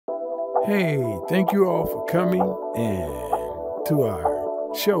Hey, thank you all for coming and to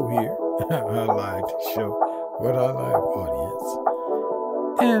our show here, our live show with our live audience.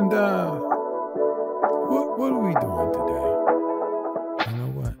 And what are we doing today? You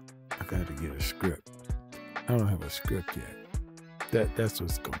know what? I got to get a script. I don't have a script yet. That's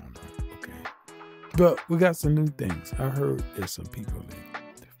what's going on. Okay, but we got some new things. I heard there's some people on the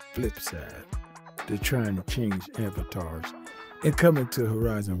flip side. They're trying to change avatars and coming to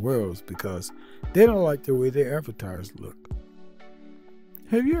Horizon Worlds because they don't like the way their avatars look.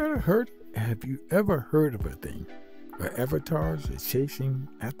 Have you ever heard of a thing where avatars are chasing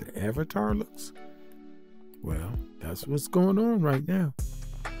after avatar looks? Well, that's what's going on right now.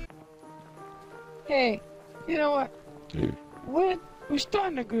 Hey, you know what? Yeah. We're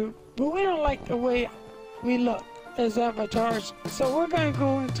starting a group, but we don't like the way we look as avatars. So we're going to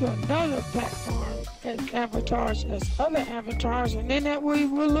go into another platform as avatars, as other avatars, and then that way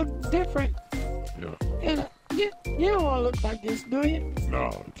we'll look different. Yeah. And you don't want to look like this, do you? No,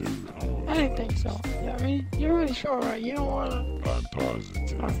 dude. I didn't think so. Yeah, I mean, you're really sure, right? You don't want to... I'm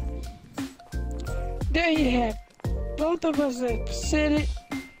positive. Right. There you have it. Both of us have said it.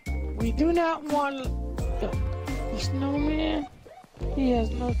 We do not want the snowman. He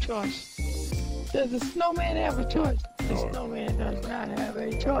has no choice. Does the snowman have a choice? The snowman does not have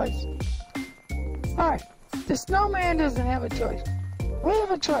a choice. Alright, the snowman doesn't have a choice. We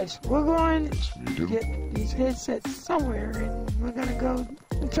have a choice. We're going to get these headsets somewhere, and we're going to go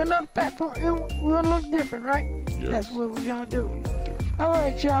to another platform, and we're going to look different, right? Yes. That's what we're going to do.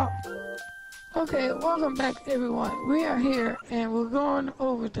 Alright, y'all. Okay, welcome back, everyone. We are here, and we're going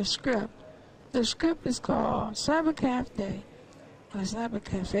over the script. The script is called Cyber Cafe or Cyber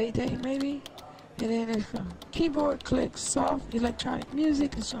Cafe Day, maybe. And then there's some keyboard clicks, soft electronic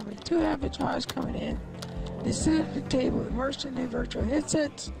music, and so many two avatars coming in. They sit at the table immersed in their virtual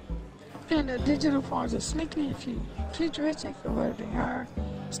headsets, and the digital forms of sneaky and futuristic or whatever they are.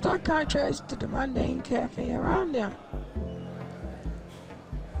 Stark contrast to the mundane cafe around them.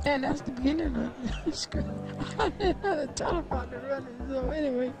 And that's the beginning of the script. I didn't have a teleprompter running, so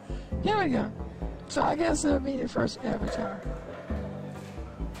anyway, here we go. So I guess it'll be the first avatar.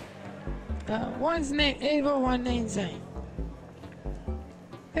 One's named Ava, one named Zane.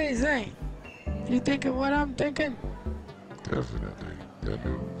 Hey Zane, you thinking what I'm thinking? Definitely. That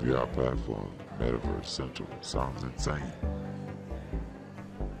new VR platform, Metaverse Central, sounds insane.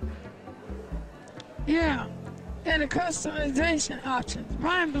 Yeah, and the customization options,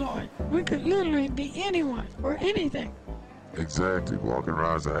 mind-blowing. We could literally be anyone or anything. Exactly. Walking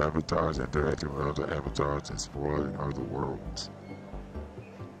around as avatars, interacting with other avatars, exploring other worlds.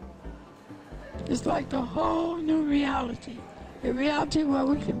 It's like the whole new reality. A reality where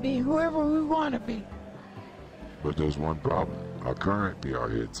we can be whoever we want to be. But there's one problem. Our current VR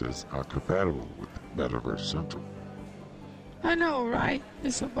headsets are compatible with Metaverse Central. I know, right?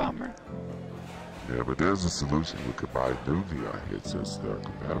 It's a bummer. Yeah, but there's a solution. We could buy new VR headsets that are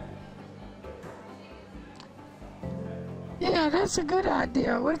compatible. Yeah, that's a good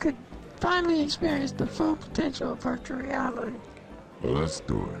idea. We could finally experience the full potential of virtual reality. Well, let's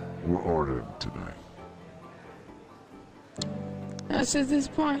do it. We'll order them tonight. That's at this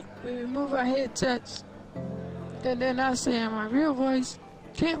point, we remove our headsets, and then I say in my real voice,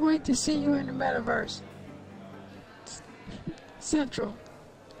 can't wait to see you in the metaverse. Central.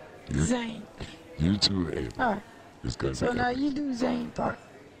 Zane. You too, Ava. Alright. It's gonna So be now epic. you do Zane part.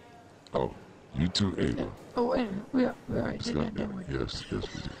 Oh, you too, Ava. Oh, wait a minute. We already It's did gonna that, be didn't we? yes, we do.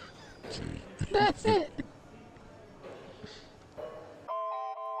 See. That's it.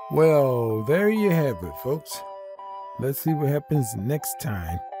 Well, there you have it, folks. Let's see what happens next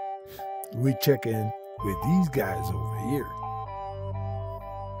time we check in with these guys over here.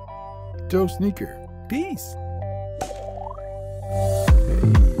 JoeSneaker, peace.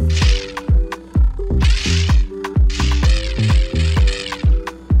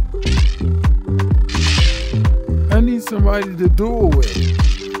 I need somebody to duel with.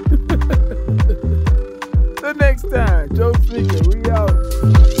 Till next time, JoeSneaker, we out.